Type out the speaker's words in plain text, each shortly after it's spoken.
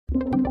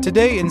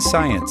Today in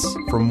Science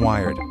from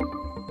Wired.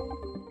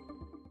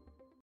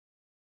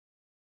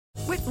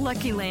 With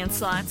Lucky Land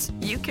Slots,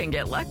 you can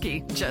get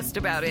lucky just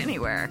about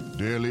anywhere.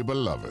 Dearly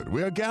beloved,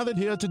 we are gathered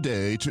here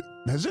today to...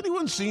 Has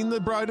anyone seen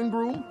the bride and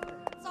groom?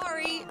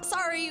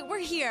 Sorry, we're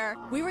here.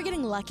 We were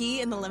getting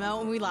lucky in the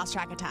limo and we lost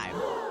track of time.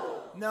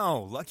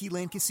 No, Lucky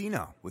Land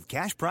Casino, with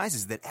cash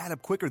prizes that add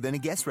up quicker than a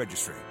guest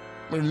registry.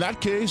 In that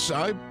case,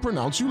 I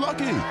pronounce you lucky.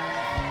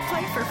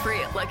 Play for free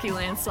at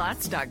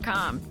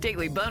LuckyLandSlots.com.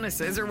 Daily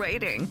bonuses are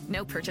waiting.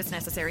 No purchase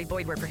necessary.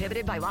 Void where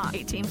prohibited by law.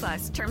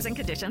 18+. Terms and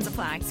conditions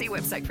apply. See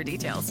website for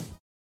details.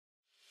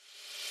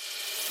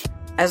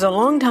 As a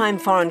longtime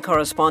foreign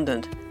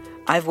correspondent,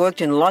 I've worked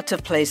in lots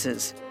of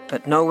places,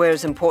 but nowhere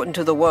as important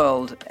to the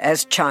world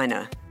as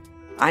China.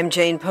 I'm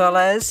Jane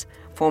Perlez,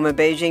 former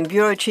Beijing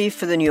bureau chief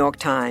for the New York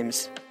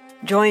Times.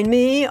 Join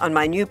me on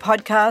my new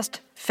podcast,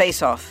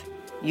 Face Off,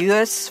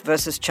 U.S.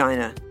 versus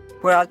China,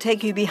 where I'll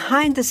take you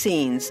behind the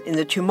scenes in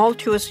the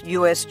tumultuous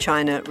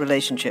U.S.-China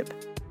relationship.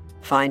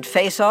 Find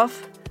Face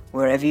Off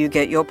wherever you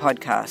get your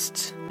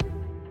podcasts.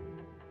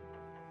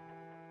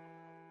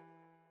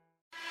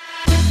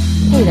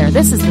 Hey there,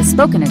 this is the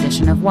spoken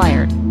edition of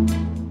Wired.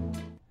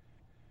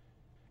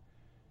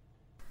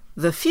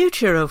 The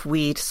Future of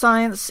Weed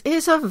Science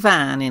is a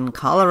Van in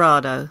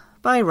Colorado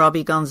by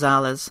Robbie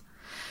Gonzalez.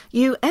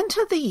 You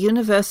enter the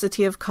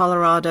University of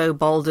Colorado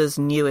Boulder's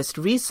newest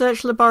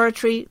research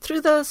laboratory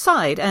through the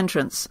side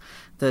entrance.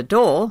 The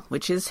door,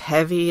 which is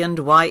heavy and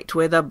white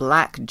with a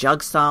black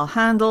jug-style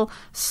handle,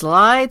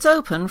 slides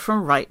open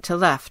from right to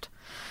left.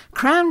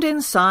 Crammed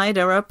inside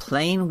are a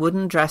plain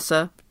wooden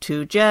dresser,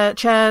 2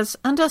 chairs,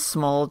 and a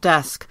small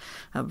desk,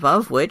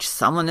 above which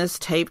someone has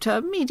taped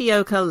a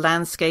mediocre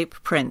landscape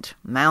print,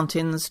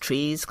 mountains,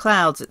 trees,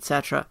 clouds,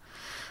 etc.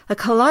 A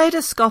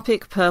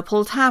kaleidoscopic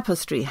purple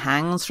tapestry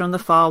hangs from the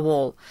far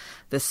wall.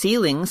 The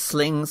ceiling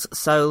slings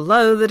so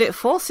low that it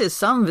forces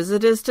some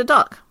visitors to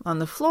duck, and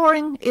the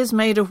flooring is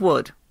made of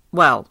wood.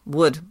 Well,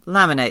 wood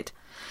laminate.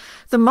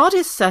 The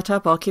modest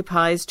setup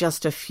occupies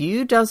just a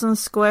few dozen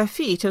square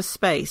feet of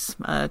space,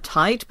 a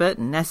tight but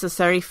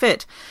necessary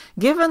fit,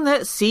 given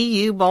that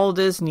CU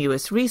Boulder's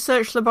newest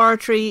research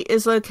laboratory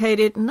is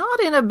located not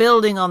in a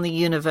building on the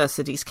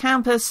university's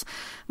campus,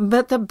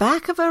 but the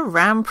back of a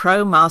Ram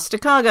Pro Master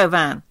Cargo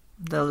van.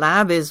 The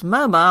lab is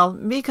mobile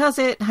because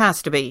it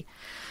has to be.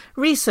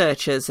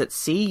 Researchers at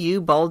CU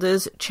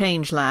Boulder's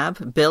Change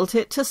Lab built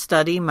it to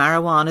study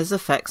marijuana's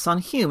effects on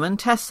human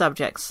test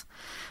subjects.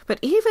 But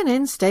even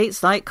in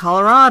states like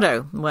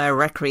Colorado, where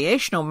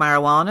recreational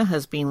marijuana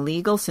has been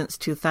legal since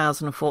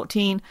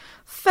 2014,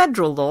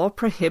 federal law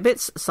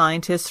prohibits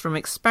scientists from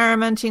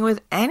experimenting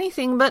with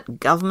anything but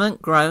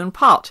government-grown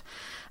pot.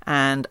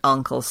 And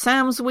Uncle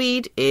Sam's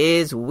weed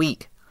is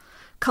weak.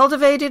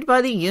 Cultivated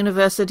by the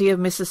University of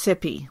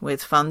Mississippi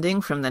with funding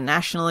from the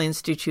National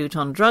Institute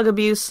on Drug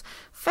Abuse,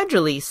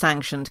 federally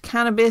sanctioned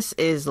cannabis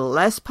is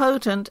less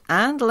potent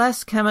and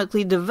less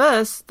chemically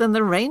diverse than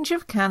the range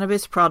of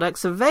cannabis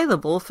products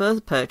available for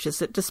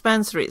purchase at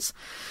dispensaries.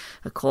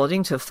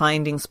 According to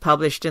findings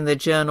published in the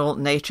journal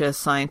Nature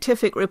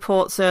Scientific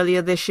Reports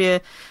earlier this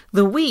year,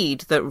 the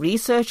weed that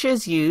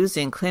researchers use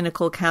in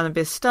clinical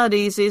cannabis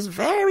studies is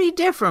very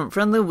different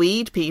from the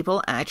weed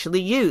people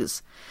actually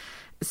use.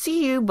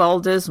 CU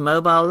Boulder's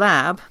mobile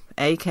lab,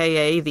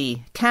 aka the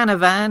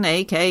Canavan,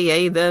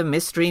 aka the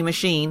Mystery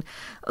Machine,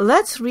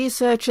 lets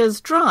researchers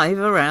drive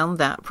around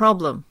that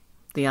problem.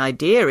 The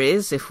idea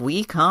is, if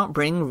we can't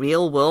bring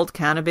real-world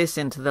cannabis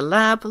into the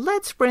lab,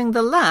 let's bring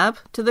the lab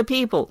to the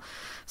people,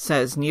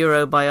 says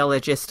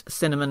neurobiologist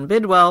Cinnamon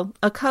Bidwell,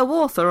 a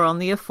co-author on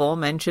the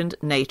aforementioned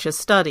Nature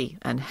study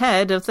and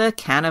head of the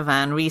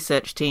Canavan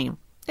research team.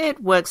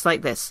 It works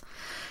like this.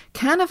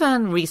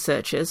 Canavan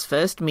researchers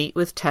first meet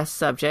with test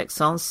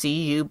subjects on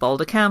CU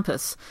Boulder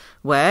campus,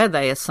 where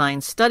they assign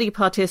study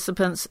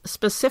participants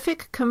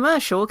specific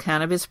commercial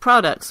cannabis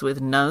products with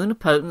known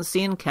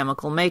potency and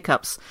chemical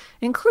makeups,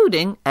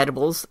 including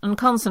edibles and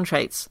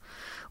concentrates.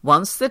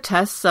 Once the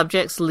test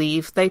subjects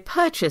leave, they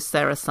purchase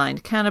their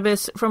assigned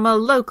cannabis from a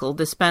local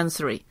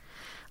dispensary.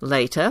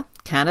 Later,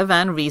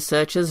 Canavan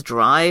researchers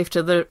drive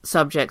to the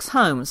subjects'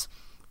 homes.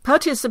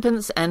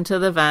 Participants enter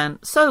the van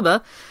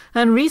sober,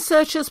 and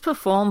researchers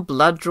perform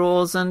blood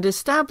draws and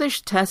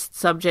establish test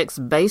subjects'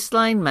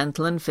 baseline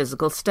mental and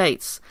physical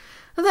states.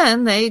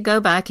 Then they go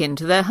back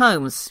into their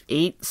homes,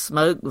 eat,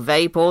 smoke,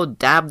 vape, or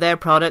dab their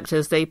product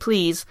as they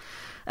please,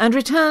 and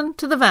return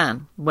to the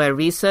van, where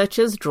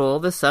researchers draw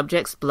the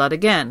subject's blood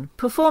again,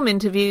 perform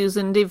interviews,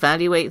 and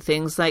evaluate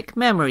things like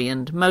memory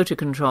and motor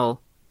control.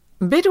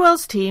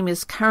 Bidwell's team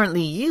is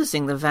currently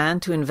using the van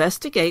to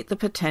investigate the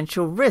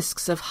potential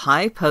risks of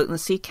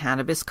high-potency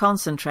cannabis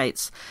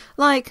concentrates,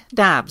 like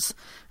dabs,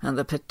 and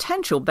the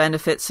potential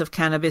benefits of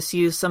cannabis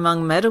use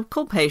among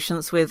medical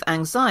patients with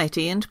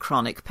anxiety and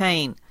chronic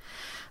pain.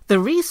 The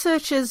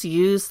researchers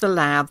use the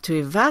lab to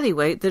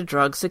evaluate the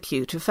drug's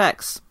acute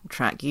effects,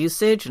 track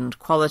usage and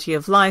quality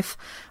of life,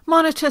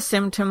 monitor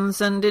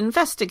symptoms, and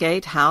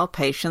investigate how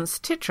patients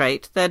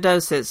titrate their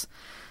doses.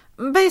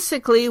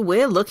 Basically,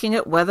 we're looking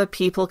at whether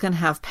people can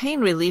have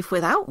pain relief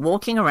without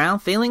walking around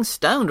feeling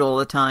stoned all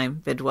the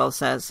time, Bidwell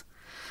says.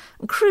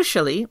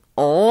 Crucially,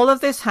 all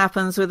of this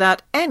happens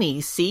without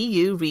any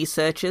CU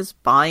researchers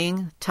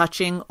buying,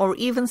 touching, or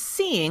even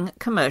seeing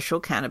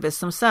commercial cannabis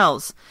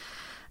themselves.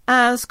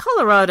 As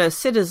Colorado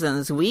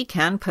citizens, we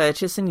can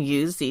purchase and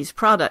use these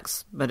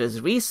products, but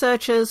as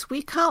researchers,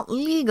 we can't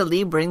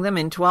legally bring them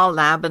into our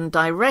lab and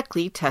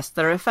directly test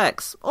their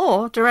effects,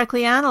 or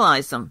directly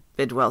analyze them,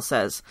 Bidwell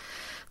says.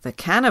 The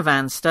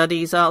Canavan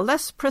studies are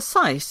less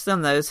precise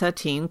than those her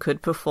team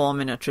could perform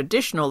in a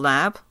traditional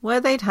lab, where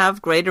they'd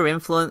have greater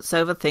influence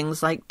over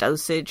things like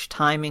dosage,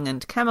 timing,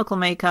 and chemical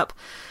makeup,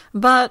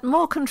 but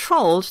more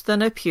controlled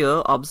than a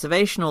pure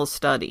observational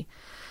study.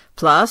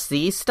 Plus,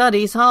 these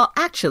studies are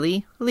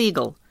actually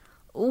legal.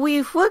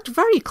 We've worked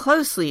very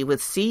closely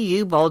with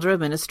CU Boulder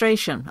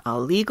administration, our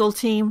legal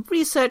team,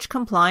 research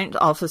compliant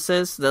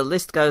officers, the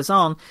list goes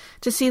on,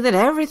 to see that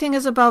everything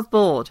is above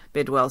board,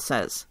 Bidwell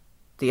says.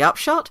 The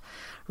upshot?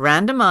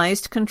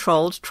 Randomized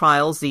controlled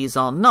trials these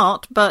are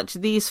not, but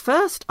these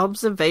first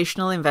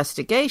observational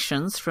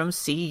investigations from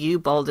CU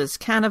Boulder's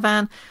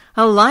Canavan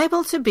are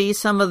liable to be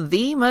some of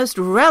the most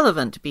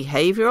relevant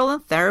behavioral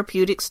and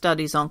therapeutic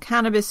studies on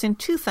cannabis in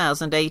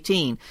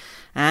 2018,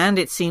 and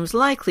it seems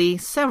likely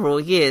several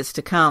years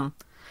to come.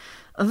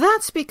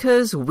 That's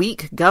because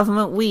weak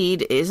government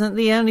weed isn't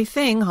the only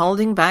thing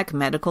holding back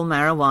medical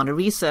marijuana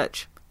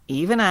research.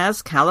 Even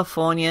as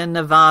California,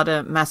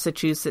 Nevada,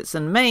 Massachusetts,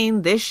 and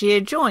Maine this year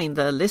joined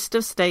the list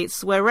of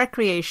states where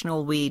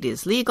recreational weed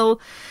is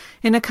legal,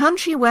 in a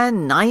country where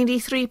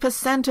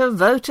 93% of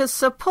voters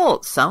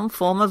support some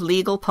form of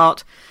legal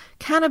pot,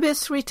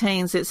 cannabis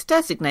retains its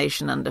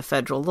designation under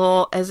federal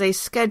law as a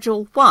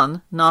Schedule I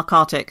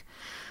narcotic.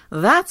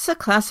 That's a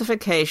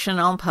classification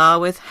on par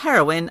with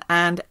heroin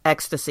and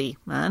ecstasy,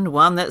 and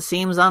one that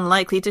seems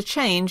unlikely to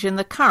change in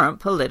the current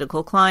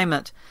political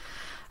climate.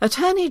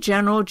 Attorney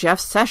General Jeff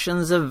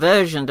Sessions'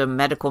 aversion to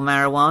medical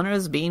marijuana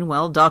has been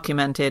well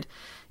documented.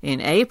 In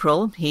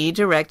April, he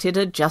directed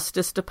a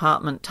Justice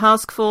Department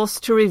task force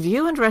to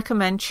review and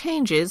recommend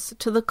changes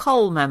to the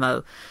Cole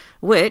Memo,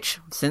 which,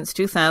 since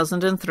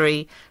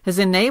 2003, has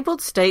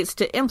enabled states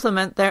to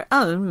implement their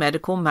own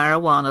medical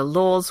marijuana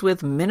laws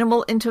with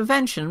minimal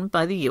intervention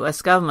by the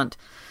U.S. government.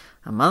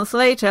 A month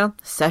later,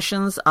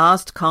 Sessions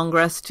asked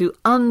Congress to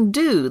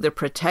undo the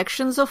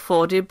protections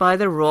afforded by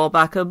the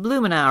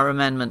Rohrabacher-Blumenauer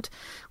Amendment,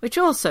 which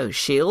also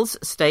shields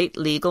state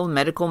legal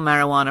medical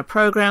marijuana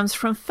programs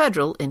from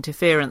federal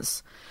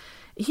interference.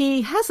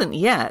 He hasn't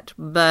yet,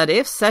 but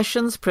if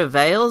Sessions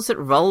prevails at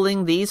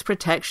rolling these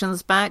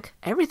protections back,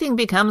 everything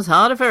becomes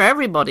harder for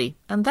everybody,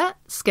 and that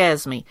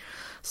scares me,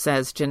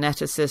 says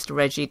geneticist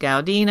Reggie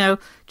Gaudino,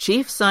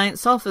 Chief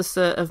Science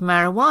Officer of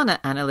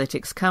marijuana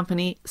analytics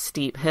company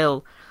Steep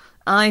Hill.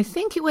 I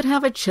think it would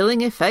have a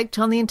chilling effect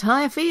on the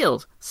entire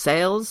field.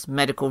 Sales,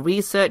 medical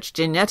research,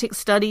 genetic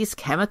studies,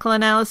 chemical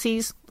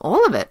analyses,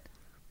 all of it.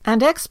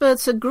 And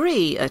experts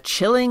agree a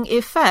chilling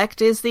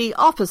effect is the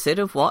opposite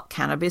of what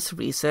cannabis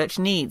research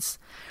needs.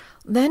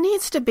 There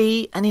needs to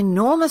be an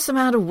enormous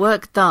amount of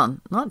work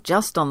done, not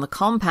just on the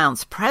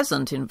compounds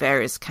present in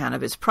various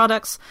cannabis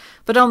products,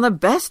 but on the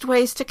best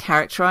ways to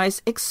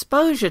characterize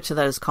exposure to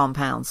those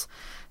compounds,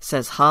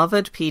 says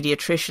Harvard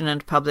pediatrician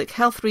and public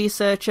health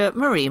researcher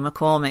Marie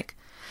McCormick.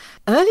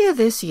 Earlier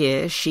this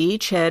year, she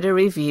chaired a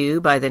review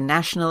by the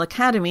National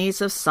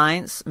Academies of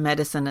Science,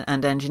 Medicine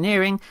and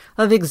Engineering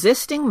of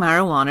existing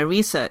marijuana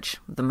research,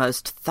 the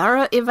most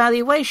thorough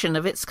evaluation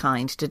of its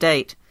kind to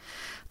date.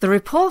 The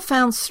report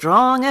found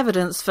strong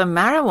evidence for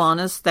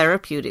marijuana's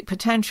therapeutic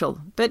potential,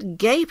 but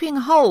gaping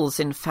holes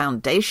in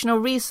foundational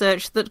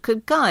research that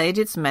could guide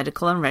its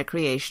medical and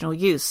recreational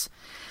use.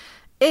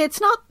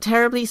 It's not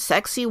terribly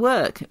sexy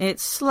work,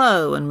 it's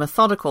slow and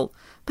methodical,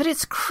 but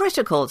it's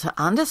critical to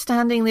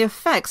understanding the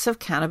effects of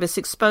cannabis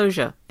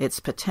exposure,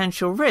 its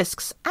potential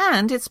risks,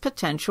 and its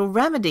potential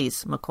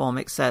remedies,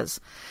 McCormick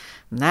says.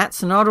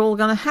 That's not all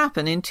going to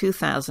happen in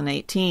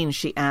 2018,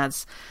 she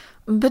adds.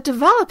 But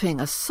developing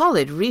a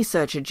solid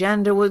research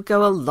agenda would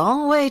go a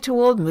long way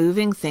toward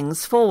moving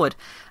things forward,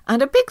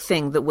 and a big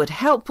thing that would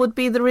help would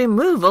be the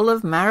removal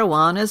of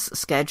marijuana's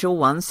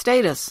Schedule I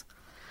status.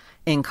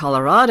 In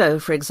Colorado,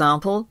 for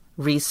example,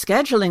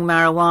 rescheduling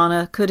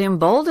marijuana could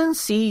embolden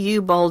CU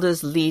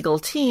Boulder's legal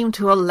team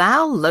to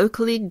allow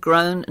locally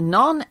grown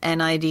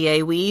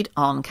non-NIDA weed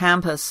on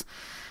campus.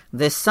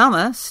 This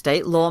summer,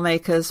 state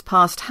lawmakers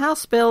passed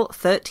House Bill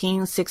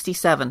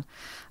 1367,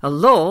 a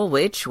law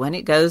which, when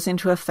it goes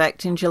into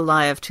effect in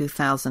July of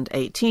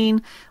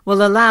 2018,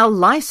 will allow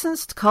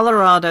licensed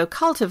Colorado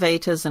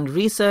cultivators and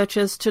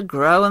researchers to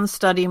grow and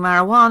study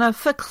marijuana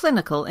for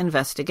clinical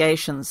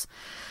investigations.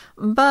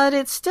 But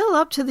it's still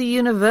up to the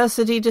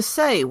university to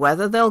say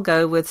whether they'll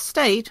go with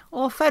state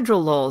or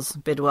federal laws,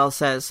 Bidwell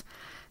says.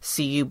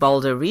 CU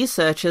Boulder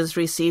researchers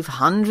receive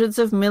hundreds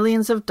of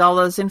millions of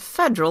dollars in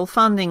federal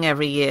funding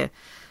every year.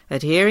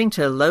 Adhering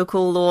to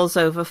local laws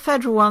over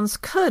federal ones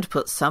could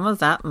put some of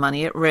that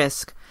money at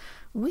risk.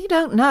 We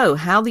don't know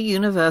how the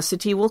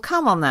university will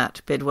come on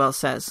that, Bidwell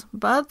says,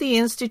 but the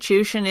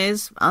institution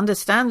is,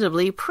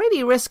 understandably,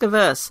 pretty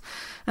risk-averse,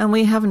 and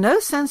we have no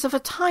sense of a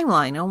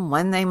timeline on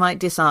when they might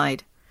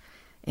decide.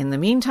 In the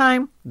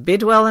meantime,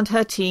 Bidwell and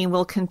her team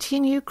will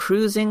continue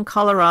cruising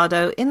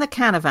Colorado in the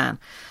Canavan,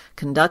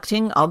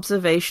 conducting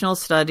observational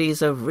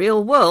studies of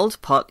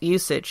real-world pot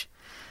usage.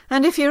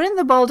 And if you're in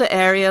the Boulder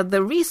area,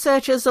 the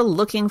researchers are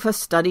looking for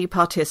study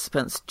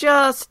participants.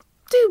 Just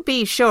do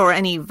be sure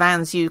any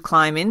vans you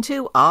climb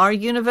into are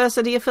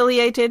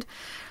university-affiliated.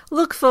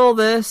 Look for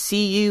the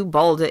CU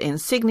Boulder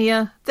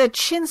insignia, the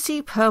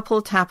chintzy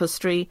purple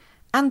tapestry,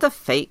 and the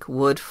fake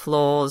wood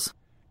floors.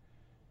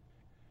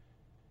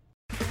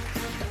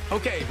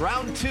 Okay,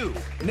 round 2.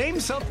 Name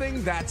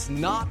something that's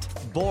not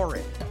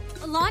boring.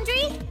 A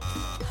laundry?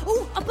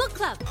 Ooh, a book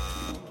club.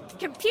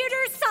 Computer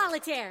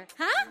solitaire,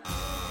 huh?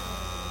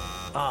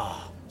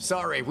 Ah,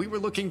 sorry, we were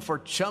looking for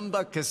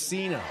Chumba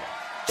Casino.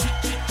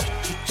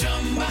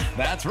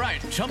 That's right,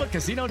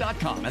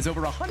 ChumbaCasino.com has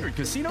over 100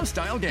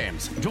 casino-style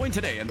games. Join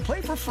today and play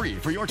for free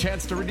for your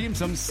chance to redeem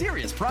some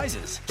serious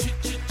prizes.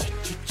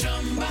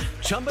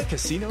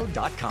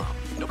 ChumbaCasino.com.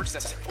 No purchase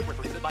necessary. Void where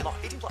prohibited by law.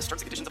 18+ terms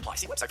and conditions apply.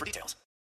 See website for